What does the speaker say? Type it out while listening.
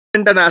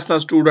international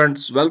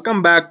students,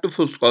 welcome back to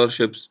Full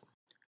Scholarships.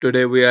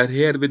 Today we are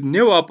here with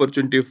new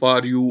opportunity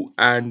for you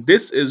and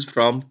this is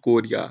from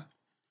Korea.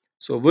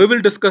 So we will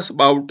discuss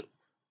about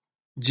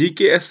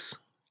GKS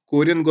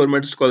Korean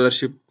Government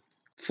Scholarship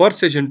for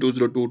session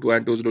 2022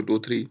 and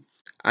 2023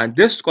 and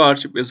this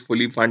scholarship is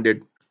fully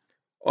funded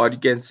or you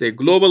can say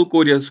Global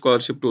Korean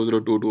Scholarship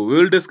 2022. We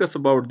will discuss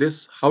about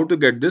this, how to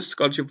get this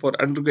scholarship for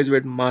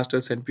undergraduate,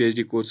 masters and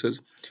PhD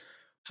courses,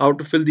 how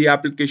to fill the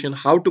application,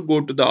 how to go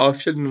to the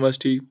official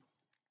university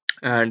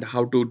and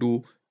how to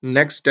do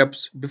next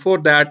steps. Before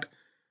that,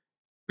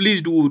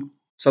 please do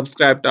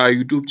subscribe to our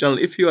YouTube channel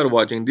if you are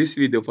watching this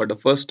video for the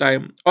first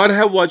time or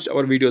have watched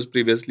our videos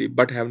previously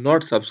but have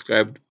not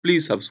subscribed.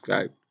 Please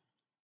subscribe.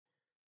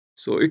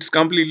 So it's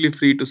completely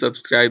free to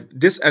subscribe.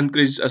 This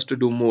encourages us to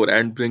do more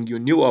and bring you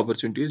new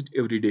opportunities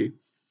every day.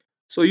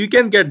 So you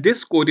can get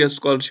this Korea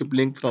scholarship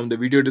link from the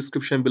video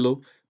description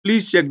below.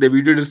 Please check the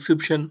video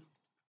description.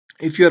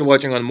 If you are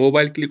watching on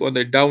mobile, click on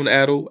the down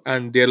arrow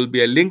and there will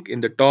be a link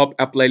in the top,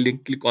 apply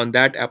link. Click on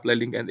that apply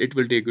link and it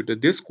will take you to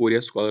this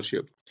Korea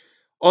scholarship.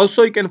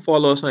 Also, you can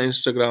follow us on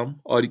Instagram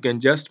or you can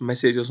just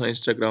message us on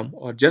Instagram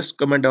or just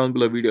comment down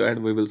below video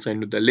and we will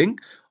send you the link,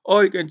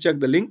 or you can check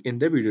the link in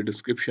the video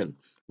description.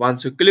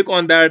 Once you click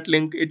on that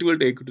link, it will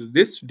take you to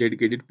this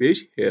dedicated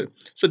page here.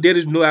 So there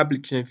is no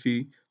application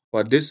fee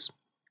for this.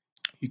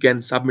 You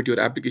can submit your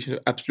application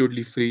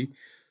absolutely free.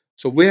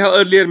 So we have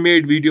earlier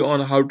made video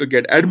on how to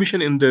get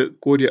admission in the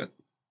Korea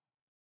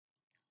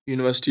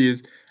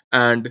universities,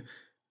 and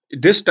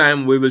this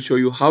time we will show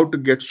you how to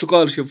get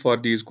scholarship for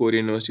these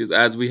Korean universities,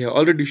 as we have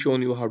already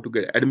shown you how to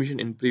get admission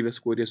in previous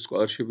Korea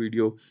scholarship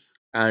video.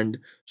 And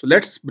so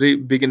let's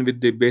begin with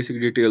the basic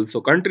details.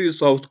 So country is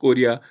South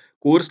Korea,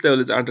 course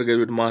level is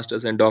undergraduate,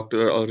 masters and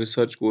doctoral or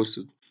research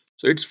courses.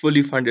 So it's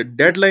fully funded.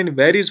 Deadline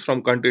varies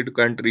from country to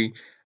country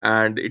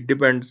and it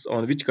depends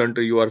on which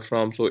country you are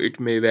from, so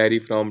it may vary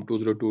from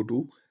 2022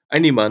 to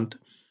any month.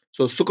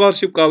 So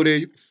scholarship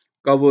coverage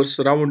covers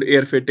round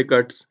airfare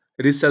tickets,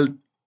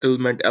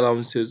 resettlement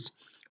allowances,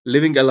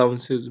 living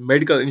allowances,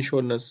 medical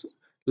insurance,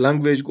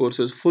 language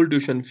courses, full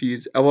tuition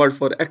fees, award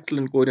for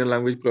excellent Korean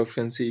language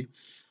proficiency,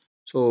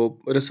 so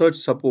research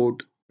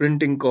support,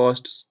 printing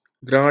costs,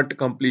 grant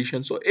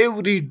completion. So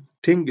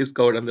everything is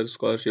covered under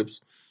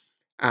scholarships,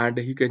 and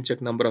you can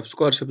check number of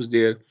scholarships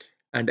there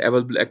and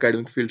available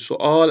academic fields. So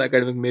all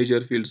academic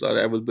major fields are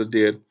available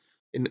there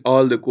in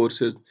all the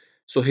courses.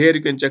 So here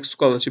you can check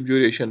scholarship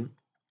duration.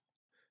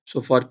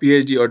 So for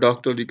PhD or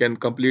doctoral, you can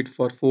complete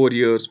for 4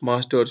 years.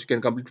 Masters, you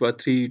can complete for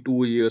 2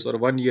 years, or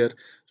 1 year.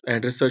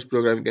 And research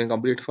program, you can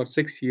complete for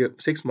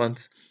 6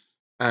 months.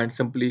 And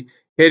simply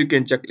here you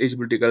can check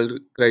eligibility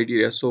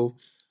criteria. So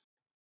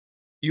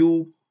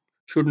you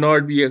should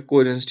not be a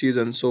Korean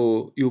citizen.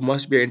 So you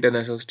must be an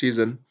international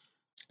citizen.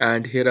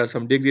 And here are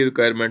some degree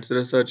requirements: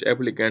 research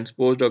applicants,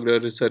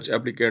 postdoctoral research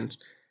applicants,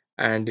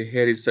 and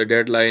here is the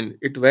deadline.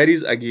 It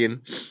varies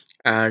again,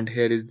 and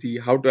here is the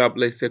how to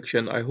apply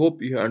section. I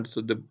hope you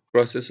understood the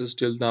processes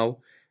till now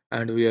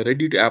and we are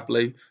ready to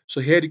apply.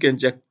 So here you can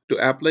check to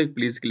apply.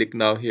 Please click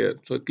now here.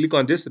 So click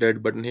on this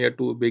red button here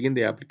to begin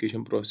the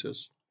application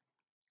process.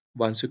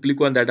 Once you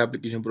click on that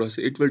application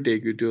process, it will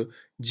take you to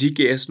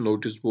GKS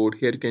notice board.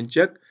 Here you can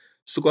check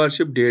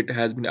scholarship date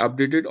has been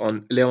updated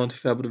on 11th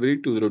February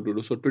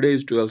 2022. So today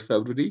is 12th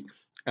February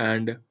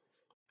and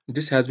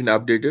this has been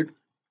updated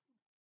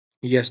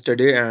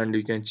yesterday. And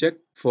you can check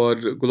for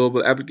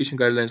global application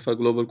guidelines for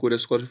global Korea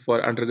scholarship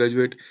for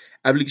undergraduate,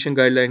 application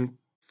guideline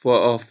for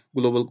of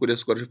global Korea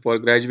scholarship for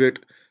graduate.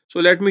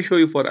 So let me show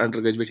you for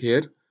undergraduate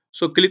here.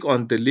 So click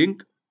on the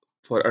link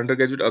for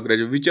undergraduate or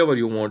graduate, whichever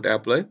you want to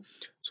apply.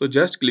 So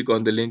just click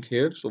on the link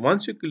here. So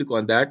once you click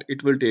on that,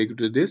 it will take you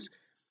to this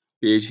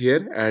page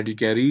here and you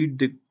can read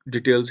the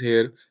details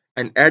here,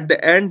 and at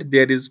the end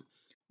there is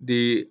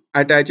the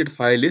attached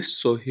file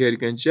list. So here you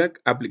can check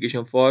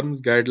application forms,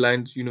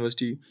 guidelines,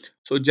 university.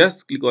 So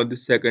just click on the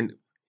second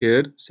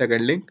here,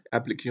 second link,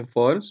 application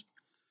forms.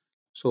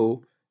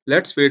 So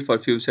let's wait for a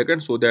few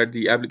seconds so that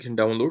the application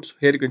downloads.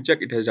 Here you can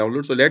check it has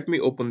downloaded. So let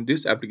me open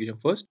this application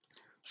first.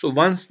 So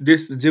once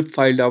this zip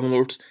file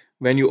downloads,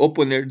 when you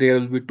open it, there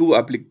will be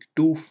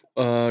two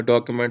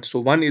documents. So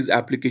one is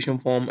application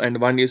form and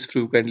one is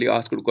frequently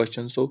asked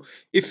questions. So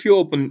if you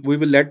open,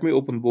 let me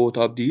open both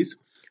of these.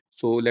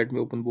 So let me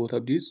open both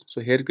of these.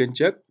 So here you can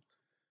check.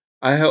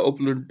 I have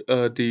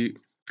uploaded the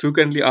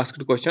frequently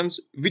asked questions.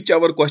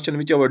 Whichever question,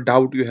 whichever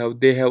doubt you have,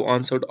 they have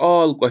answered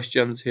all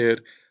questions here.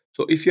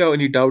 So if you have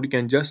any doubt, you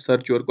can just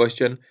search your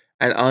question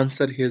and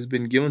answer has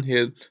been given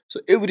here. So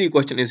every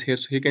question is here.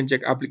 So you can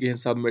check application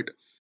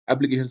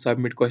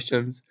submit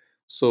questions.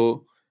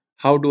 So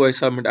how do I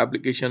submit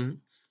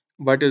application?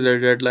 What is the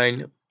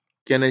deadline?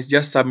 Can I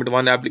just submit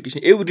one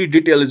application? Every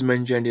detail is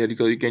mentioned here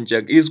because you can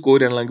check, is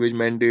Korean language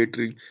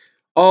mandatory?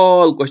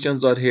 All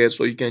questions are here,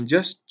 so you can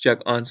just check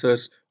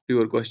answers to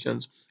your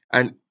questions.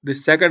 And the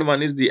second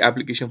one is the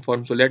application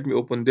form. So let me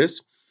open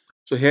this.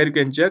 So here you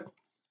can check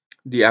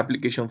the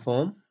application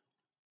form.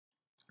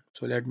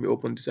 So let me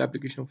open this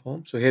application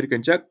form. So here you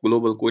can check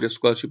Global Korea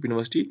Scholarship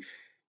University.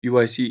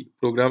 UIC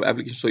program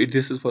application. So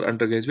this is for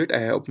undergraduate. I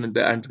have opened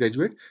the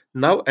undergraduate.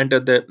 Now enter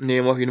the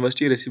name of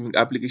university receiving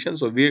application.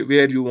 So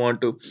where you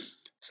want to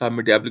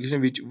submit the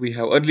application, which we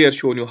have earlier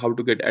shown you how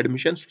to get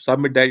admission. So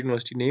submit that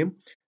university name,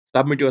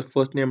 submit your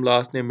first name,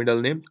 last name,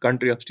 middle name,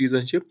 country of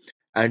citizenship,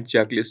 and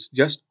checklist.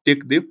 Just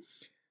tick the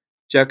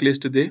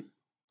checklist the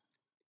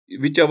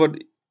whichever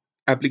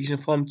application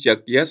form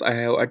checked. Yes, I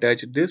have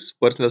attached this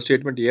personal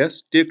statement.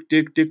 Yes,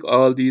 tick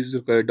all these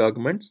required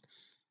documents,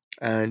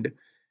 and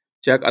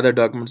check other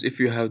documents if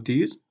you have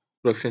these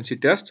proficiency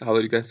tests.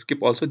 However, you can skip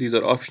also, these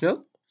are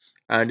optional,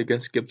 and you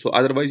can skip. So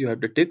otherwise you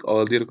have to tick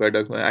all the required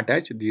documents,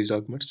 attach these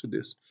documents to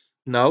this.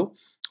 Now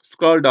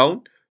scroll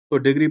down. So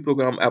degree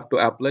program app to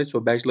apply. So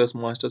bachelor's,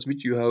 masters,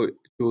 which you have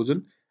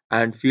chosen,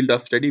 and field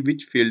of study,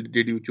 which field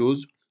did you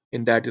choose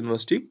in that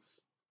university,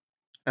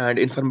 and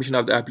information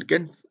of the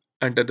applicant.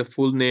 Enter the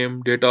full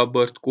name, date of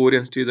birth,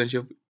 Korean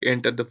citizenship,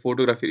 enter the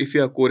photography. If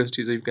you have Korean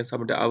citizenship, you can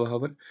submit the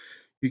however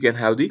you can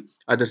have the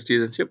other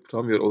citizenship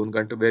from your own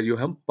country where you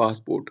have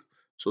passport.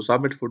 So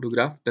submit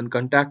photograph, then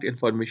contact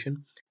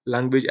information,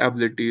 language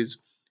abilities,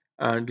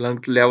 and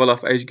level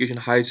of education,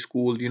 high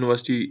school,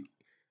 university,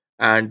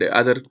 and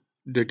other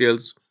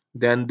details.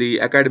 Then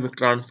the academic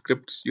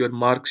transcripts, your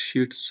mark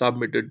sheets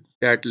submitted,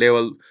 that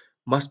level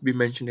must be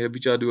mentioned here,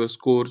 which are your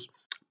scores,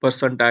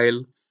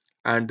 percentile,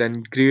 and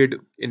then grade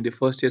in the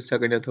first year,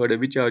 second year, third year,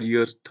 which are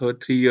years,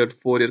 third, 3 year,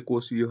 4 year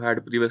course you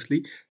had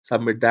previously.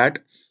 Submit that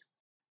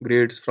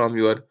grades from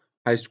your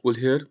high school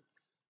here,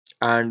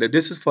 and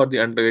this is for the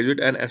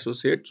undergraduate and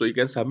associate, so you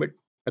can submit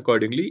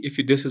accordingly. If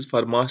this is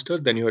for master,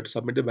 then you have to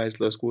submit the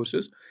bachelor's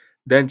courses.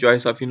 Then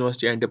choice of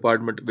university and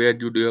department, where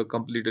you do your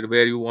completed,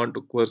 where you want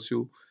to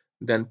pursue.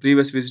 Then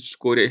previous visits to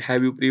Korea,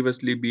 have you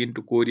previously been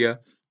to Korea.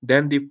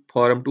 Then the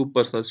form 2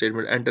 personal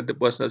statement, enter the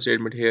personal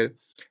statement here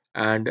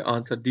and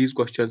answer these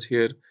questions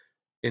here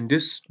in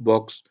this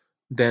box.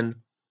 Then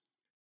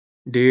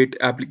date,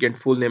 applicant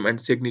full name, and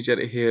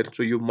signature here,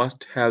 so you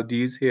must have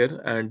these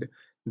here. And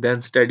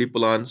then study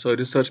plan, so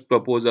research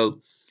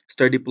proposal,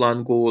 study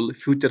plan goal,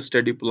 future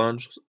study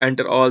plans,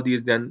 enter all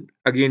these. Then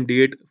again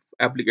date,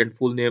 applicant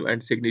full name,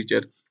 and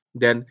signature.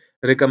 Then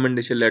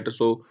recommendation letter,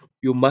 so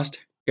you must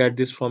get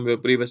this from your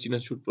previous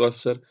institute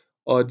professor,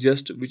 or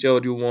just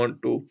whichever you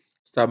want to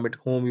submit,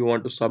 whom you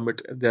want to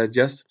submit, there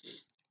just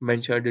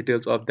mention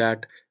details of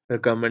that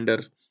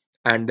recommender.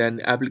 And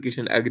then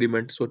application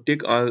agreement, so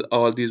tick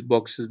all these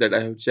boxes that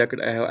I have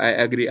checked. I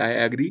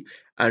agree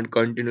and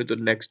continue to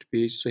the next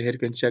page. So here you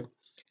can check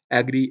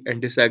agree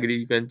and disagree,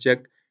 you can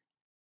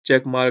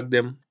check mark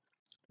them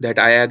that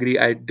I agree,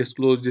 I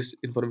disclose this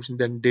information.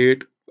 Then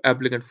date,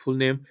 applicant full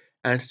name,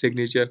 and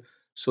signature.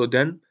 So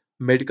then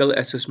medical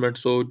assessment,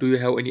 so do you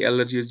have any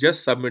allergies,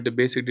 just submit the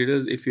basic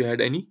details if you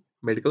had any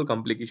medical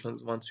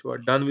complications. Once you are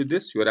done with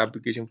this, your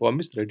application form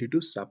is ready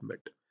to submit.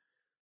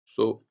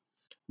 So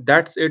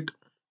that's it,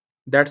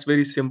 that's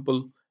very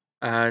simple.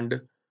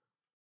 And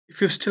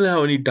if you still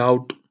have any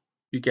doubt,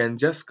 you can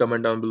just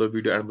comment down below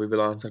video and we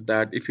will answer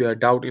that. If you have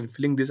doubt in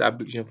filling this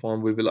application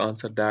form, we will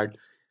answer that.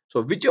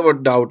 So whichever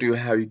doubt you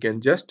have, you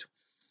can just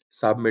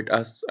submit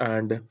us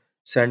and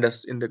send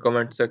us in the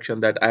comment section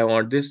that I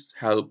want this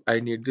help, I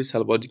need this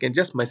help, or you can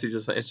just message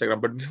us on Instagram.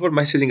 But before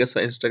messaging us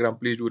on Instagram,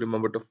 please do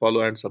remember to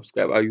follow and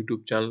subscribe our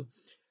YouTube channel.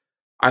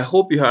 I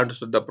hope you have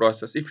understood the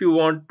process. If you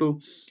want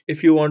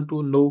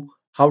to know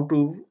how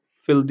to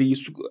fill the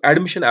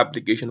admission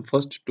application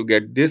first to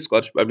get this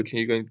scholarship application,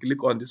 you can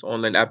click on this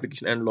online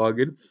application and log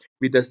in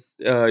with this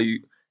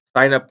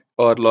sign up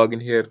or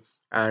login here,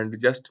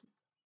 and just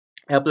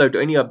apply to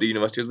any of the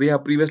universities we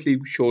have previously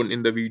shown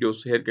in the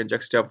videos. Here you can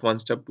check step 1,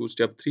 step 2,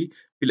 step 3,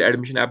 fill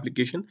admission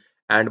application.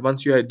 And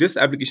once you have this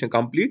application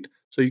complete,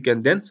 so you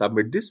can then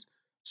submit this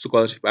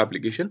scholarship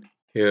application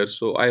here.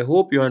 So I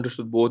hope you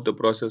understood both the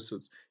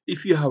processes.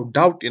 If you have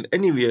doubt in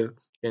anywhere,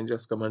 you can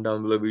just comment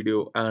down below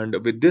video. And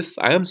with this,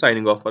 I am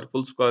signing off for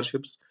full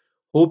scholarships,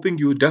 hoping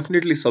you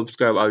definitely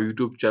subscribe our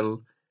YouTube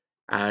channel,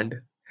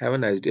 and have a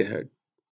nice day ahead.